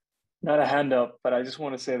 Not a hand up, but I just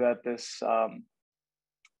want to say that this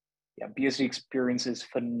BSD experience is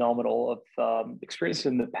phenomenal. Of experience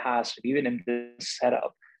in the past, even in this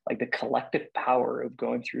setup, like the collective power of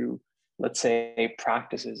going through, let's say,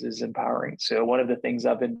 practices is empowering. So one of the things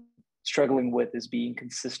I've been struggling with is being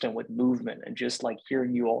consistent with movement, and just like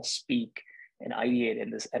hearing you all speak and ideate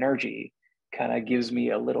in this energy kind of gives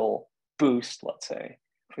me a little boost, let's say,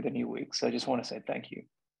 for the new week. So I just want to say thank you.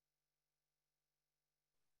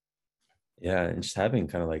 Yeah, and just having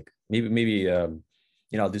kind of like maybe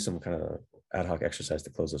I'll do some kind of ad hoc exercise to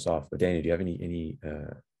close us off. But Daniel, do you have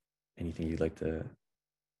anything you'd like to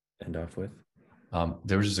end off with?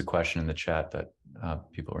 There was just a question in the chat that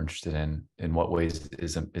people are interested in. In what ways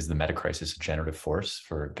is the meta crisis a generative force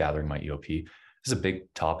for gathering my EOP? This is a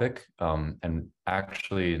big topic. And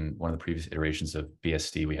actually, in one of the previous iterations of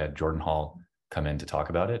BSD, we had Jordan Hall come in to talk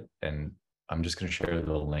about it. And I'm just going to share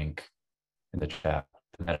the link in the chat.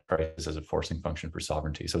 The meta crisis as a forcing function for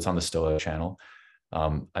sovereignty. So it's on the STOA channel.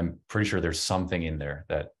 I'm pretty sure there's something in there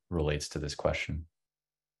that relates to this question.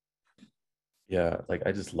 Yeah, like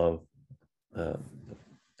I just love, I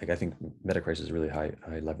think meta crisis is really high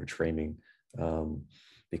leverage framing,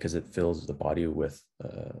 because it fills the body with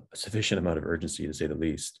a sufficient amount of urgency, to say the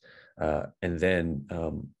least. And then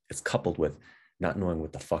it's coupled with not knowing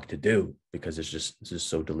what the fuck to do, because it's just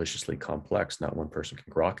so deliciously complex. Not one person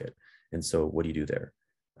can grok it. And so what do you do there?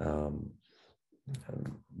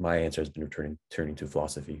 My answer has been turning to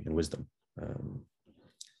philosophy and wisdom.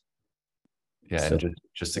 And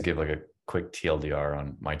just to give like a quick TLDR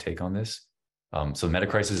on my take on this. So meta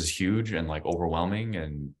crisis is huge and like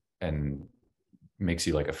overwhelming and makes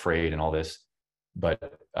you like afraid and all this. But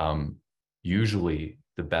usually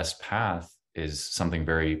the best path is something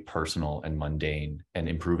very personal and mundane, and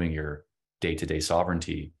improving your day-to-day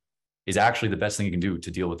sovereignty is actually the best thing you can do to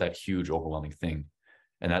deal with that huge overwhelming thing.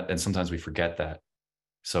 And sometimes we forget that.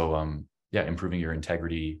 So improving your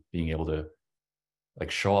integrity, being able to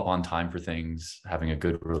like show up on time for things, having a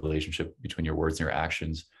good relationship between your words and your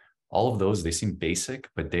actions, all of those, they seem basic,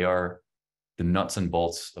 but they are the nuts and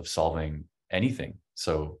bolts of solving anything.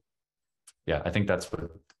 So I think that's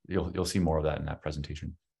what you'll see more of that in that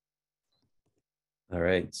presentation. All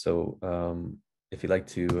right. So if you'd like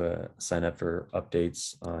to sign up for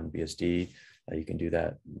updates on BSD, you can do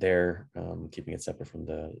that there, keeping it separate from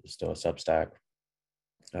the STOA Substack.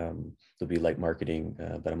 There'll be light marketing,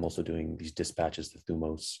 but I'm also doing these dispatches to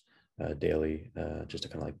Thumos daily, just to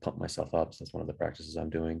kind of like pump myself up. So that's one of the practices I'm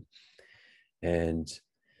doing. And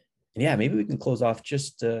yeah, maybe we can close off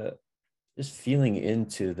just feeling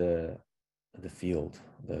into the field,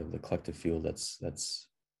 the collective field that's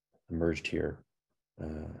emerged here,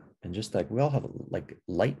 and just like we all have like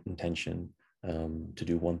light intention to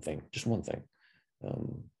do one thing, just one thing.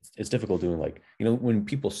 It's difficult doing like, when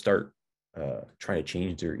people start try to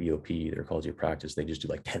change their EOP, their ecology of practice. They just do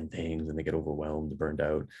like 10 things and they get overwhelmed, burned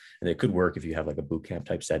out. And it could work if you have like a boot camp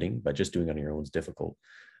type setting, but just doing it on your own is difficult.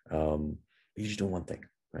 You just do one thing,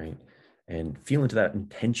 right? And feel into that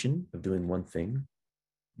intention of doing one thing,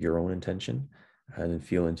 your own intention, and then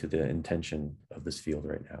feel into the intention of this field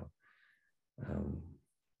right now.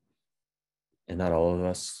 And not all of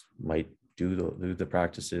us might do the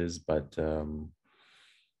practices, but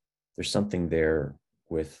there's something there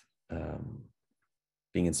with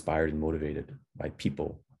being inspired and motivated by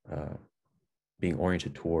people, being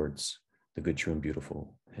oriented towards the good, true, and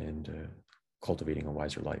beautiful, and cultivating a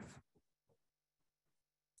wiser life.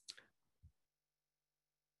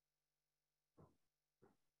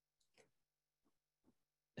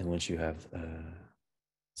 And once you have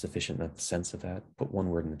sufficient enough sense of that, put one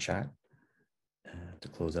word in the chat to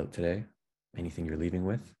close out today, anything you're leaving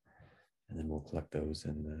with, and then we'll collect those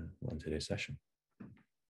in today's session.